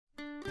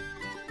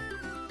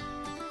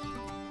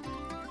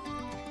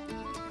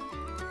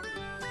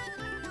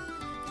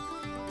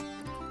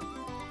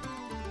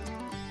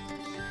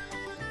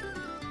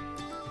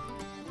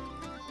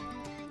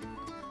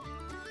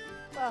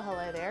Well,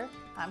 hello there.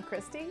 I'm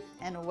Christy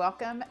and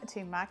welcome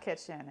to my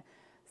kitchen.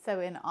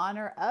 So in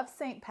honor of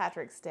St.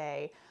 Patrick's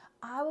Day,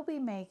 I will be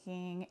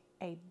making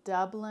a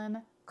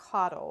Dublin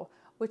Coddle,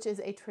 which is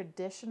a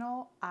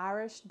traditional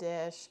Irish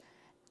dish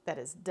that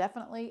is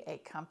definitely a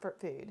comfort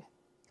food.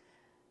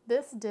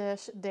 This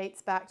dish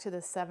dates back to the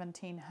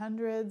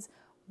 1700s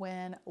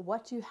when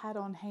what you had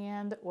on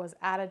hand was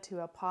added to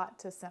a pot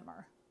to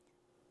simmer.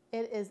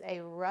 It is a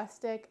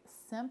rustic,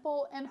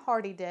 simple and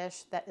hearty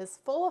dish that is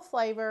full of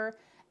flavor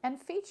and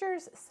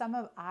features some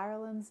of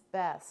Ireland's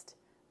best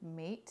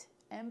meat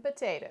and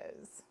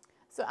potatoes.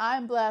 So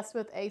I'm blessed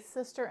with a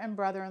sister and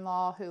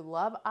brother-in-law who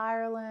love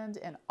Ireland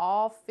and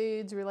all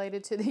foods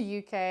related to the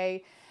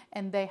UK,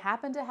 and they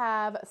happen to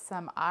have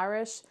some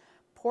Irish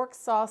pork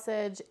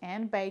sausage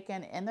and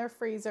bacon in their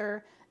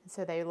freezer, and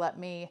so they let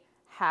me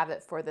have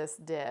it for this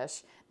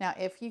dish. Now,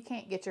 if you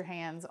can't get your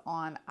hands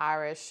on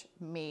Irish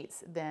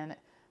meats, then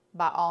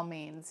by all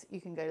means,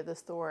 you can go to the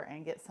store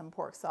and get some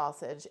pork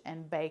sausage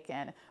and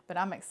bacon. But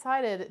I'm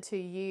excited to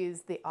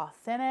use the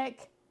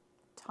authentic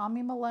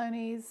Tommy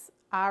Maloney's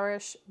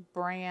Irish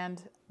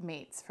brand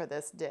meats for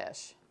this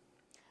dish.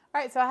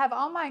 All right, so I have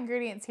all my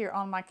ingredients here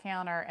on my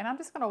counter, and I'm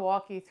just going to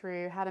walk you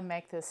through how to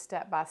make this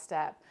step by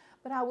step.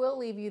 But I will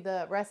leave you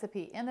the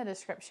recipe in the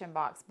description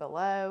box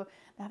below.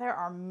 Now, there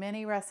are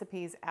many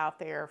recipes out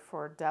there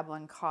for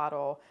Dublin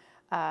Coddle.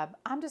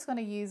 I'm just going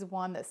to use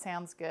one that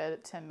sounds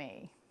good to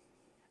me.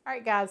 All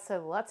right, guys,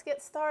 so let's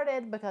get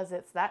started because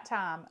it's that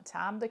time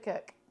to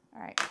cook.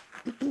 All right,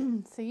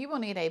 so you will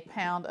need a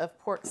pound of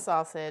pork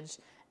sausage.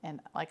 And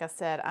like I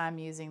said, I'm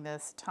using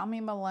this Tommy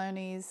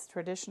Maloney's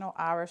traditional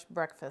Irish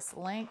breakfast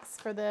links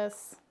for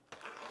this.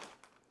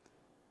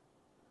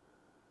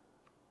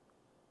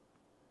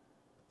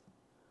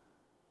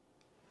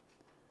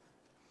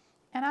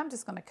 And I'm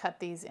just going to cut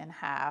these in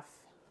half.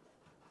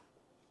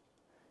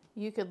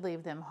 You could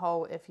leave them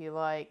whole if you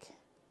like.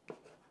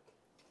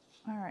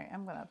 All right,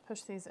 I'm going to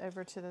push these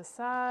over to the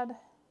side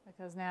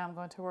because now I'm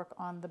going to work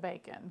on the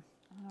bacon.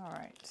 All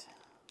right.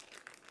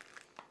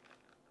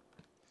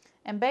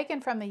 And bacon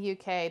from the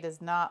UK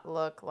does not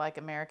look like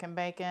American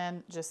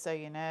bacon, just so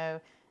you know.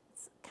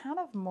 It's kind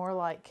of more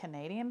like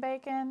Canadian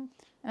bacon.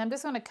 And I'm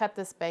just going to cut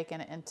this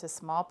bacon into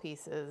small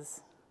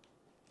pieces.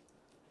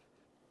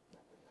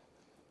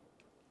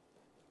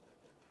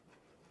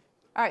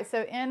 All right,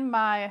 so in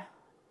my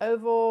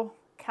oval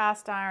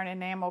cast iron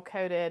enamel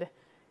coated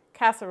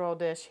casserole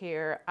dish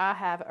here, I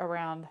have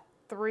around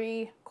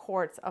 3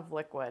 quarts of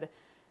liquid,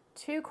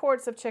 2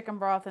 quarts of chicken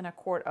broth, and a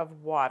quart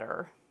of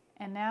water.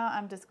 And now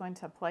I'm just going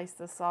to place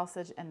the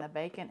sausage and the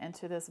bacon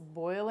into this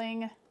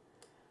boiling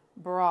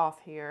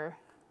broth here.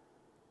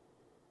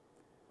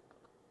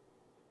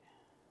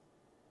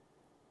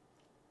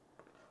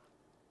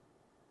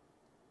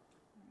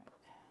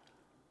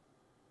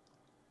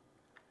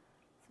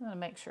 So I'm going to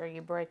make sure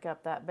you break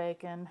up that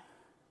bacon.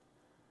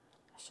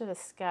 I should have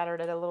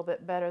scattered it a little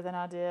bit better than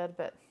I did,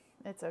 but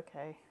it's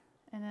okay.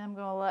 And then I'm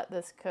going to let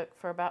this cook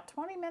for about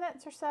 20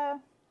 minutes or so.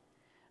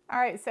 All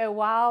right, so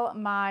while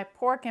my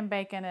pork and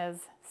bacon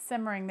is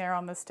simmering there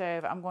on the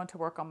stove, I'm going to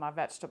work on my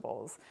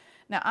vegetables.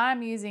 Now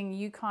I'm using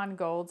Yukon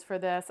Golds for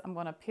this. I'm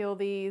going to peel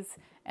these,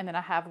 and then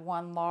I have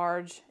 1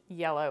 large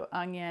yellow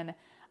onion.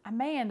 I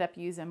may end up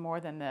using more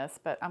than this,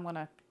 but I'm going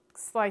to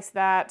slice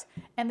that.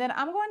 And then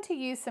I'm going to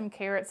use some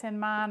carrots in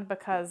mine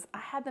because I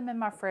had them in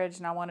my fridge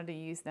and I wanted to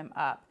use them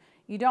up.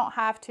 You don't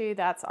have to,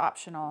 that's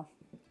optional.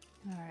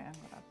 All right, I'm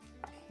going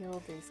to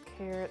peel these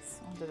carrots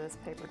onto this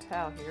paper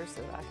towel here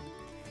so that I can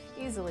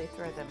easily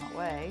throw them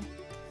away.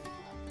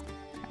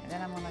 All right,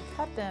 then I'm going to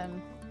cut them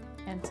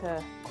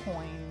into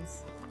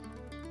coins.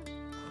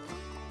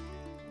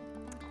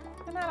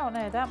 And I don't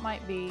know, that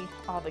might be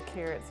all the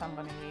carrots I'm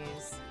going to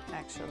use,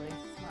 actually,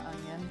 my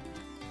onion.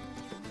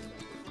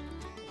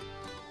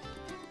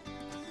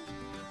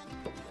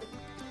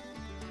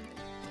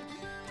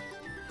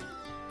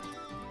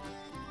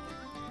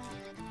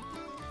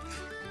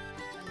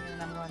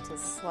 I'm going to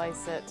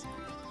slice it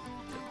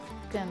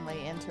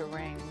thinly into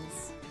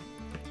rings.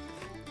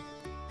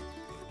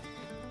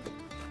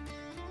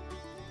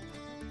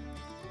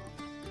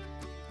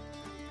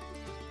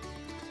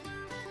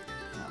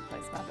 I'll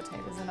place my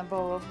potatoes in a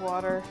bowl of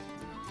water.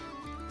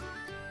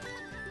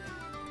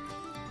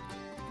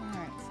 All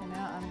right, so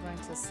now I'm going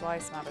to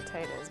slice my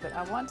potatoes, but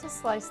I want to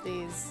slice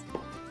these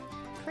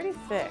pretty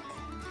thick.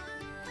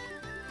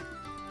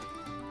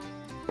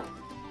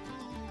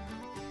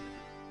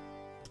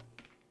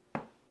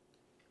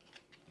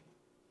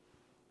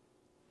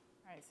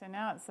 So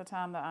now it's the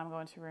time that I'm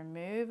going to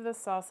remove the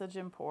sausage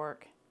and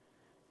pork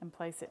and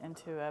place it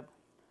into a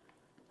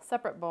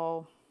separate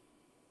bowl.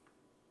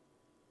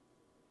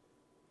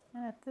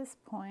 And at this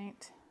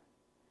point,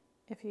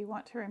 if you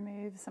want to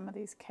remove some of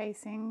these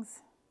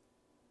casings,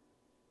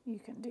 you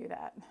can do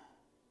that.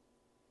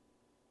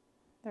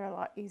 They're a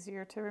lot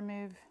easier to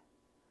remove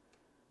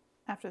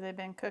after they've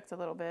been cooked a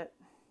little bit.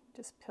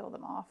 Just peel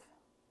them off.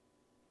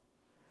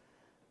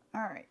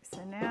 All right,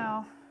 so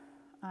now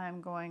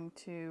I'm going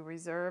to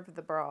reserve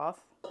the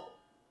broth. I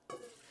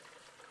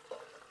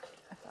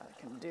thought I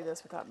can do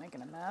this without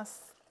making a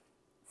mess.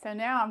 So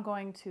now I'm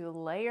going to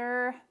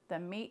layer the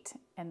meat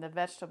and the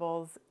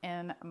vegetables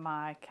in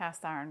my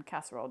cast iron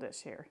casserole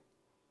dish here.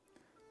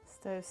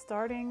 So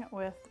starting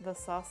with the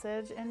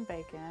sausage and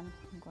bacon,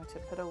 I'm going to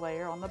put a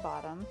layer on the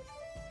bottom.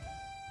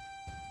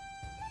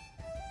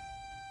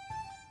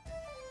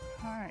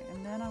 All right,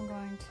 and then I'm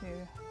going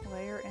to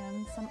layer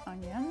in some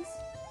onions,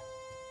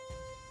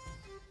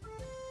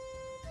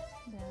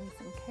 then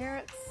some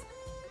carrots,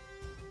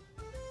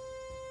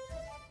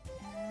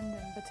 and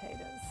then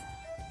potatoes.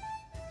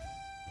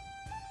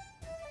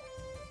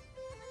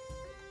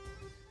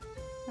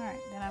 All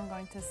right, then I'm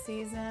going to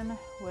season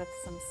with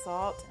some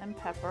salt and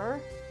pepper.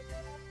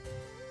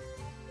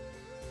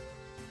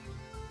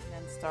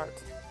 And then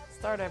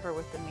start over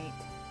with the meat.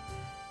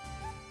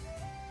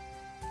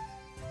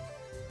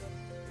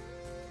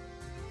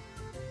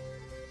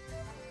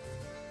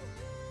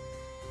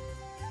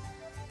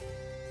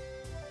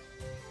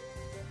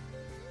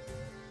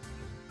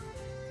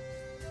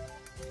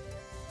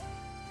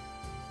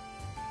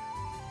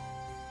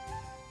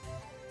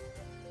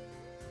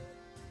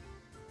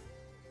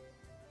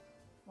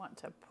 Want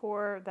to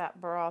pour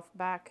that broth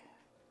back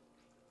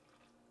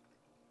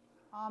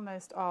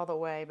almost all the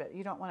way, but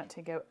you don't want it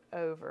to go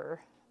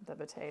over the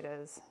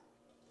potatoes.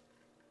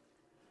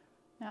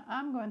 Now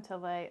I'm going to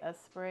lay a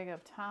sprig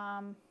of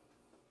thyme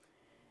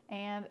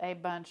and a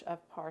bunch of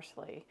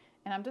parsley,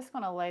 and I'm just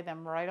going to lay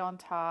them right on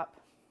top.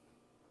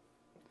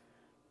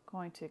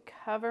 Going to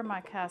cover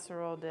my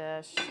casserole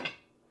dish,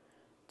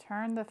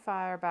 turn the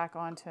fire back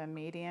on to a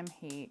medium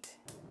heat,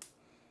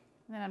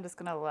 and then I'm just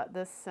going to let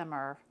this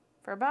simmer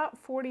for about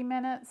 40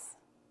 minutes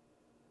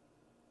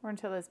or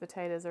until those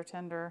potatoes are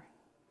tender.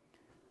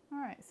 All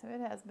right, so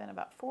it has been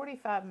about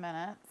 45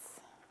 minutes.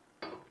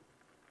 I'm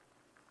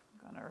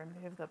going to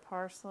remove the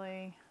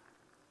parsley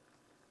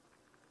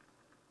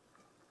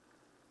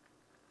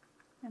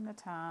and the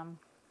thyme.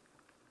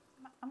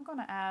 I'm going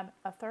to add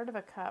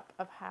 1/3 cup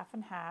of half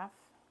and half.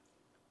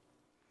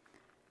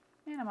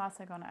 And I'm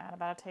also going to add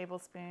about a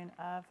tablespoon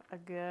of a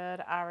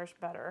good Irish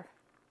butter.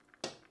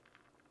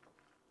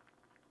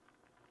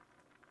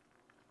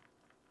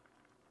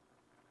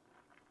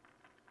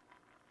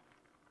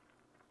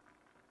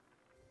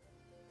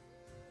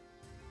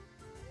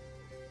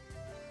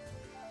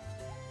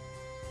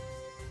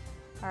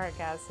 All right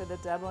guys, so the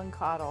Dublin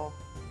Coddle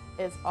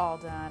is all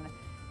done,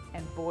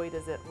 and boy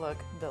does it look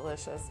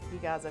delicious. You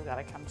guys have got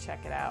to come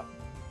check it out.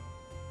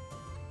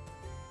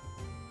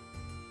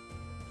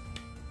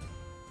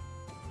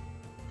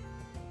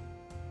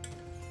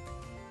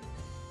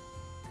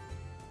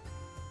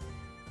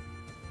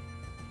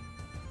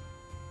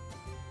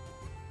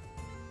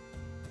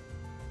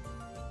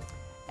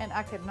 And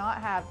I could not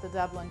have the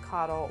Dublin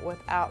Coddle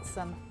without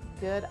some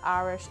good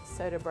Irish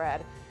soda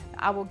bread.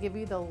 I will give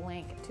you the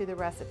link to the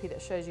recipe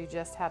that shows you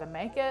just how to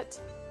make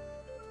it.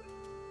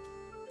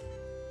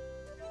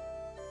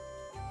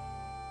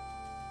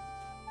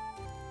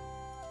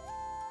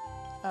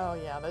 Oh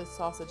yeah, those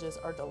sausages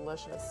are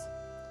delicious.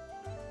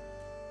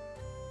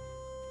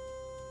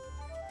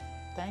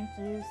 Thank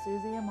you,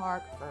 Susie and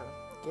Mark, for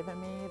giving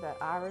me that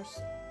Irish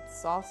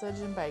sausage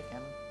and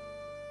bacon.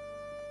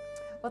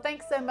 Well,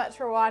 thanks so much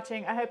for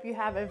watching. I hope you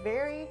have a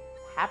very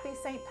happy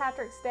St.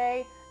 Patrick's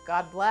Day.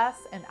 God bless,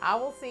 and I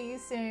will see you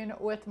soon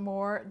with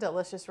more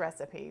delicious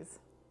recipes.